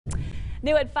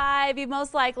New at 5, you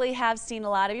most likely have seen a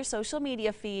lot of your social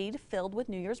media feed filled with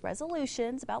New Year's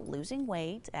resolutions about losing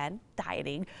weight and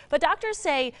dieting. But doctors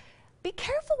say, be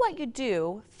careful what you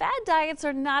do. Fad diets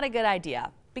are not a good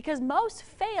idea because most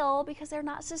fail because they're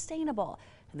not sustainable.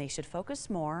 And we should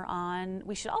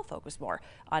all focus more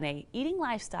on a eating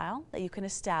lifestyle that you can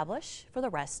establish for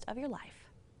the rest of your life.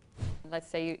 Let's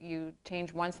say you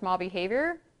change one small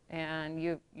behavior and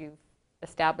you've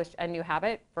established a new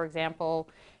habit. For example,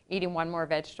 eating one more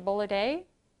vegetable a day.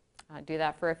 Do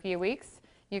that for a few weeks.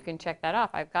 You can check that off.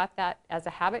 I've got that as a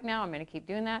habit now. I'm going to keep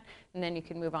doing that. And then you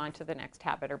can move on to the next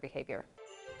habit or behavior.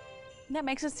 That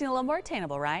makes it seem a little more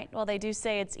attainable, right? Well, they do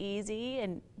say it's easy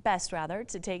and best rather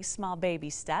to take small baby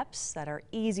steps that are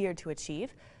easier to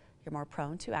achieve. You're more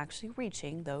prone to actually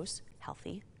reaching those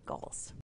healthy goals.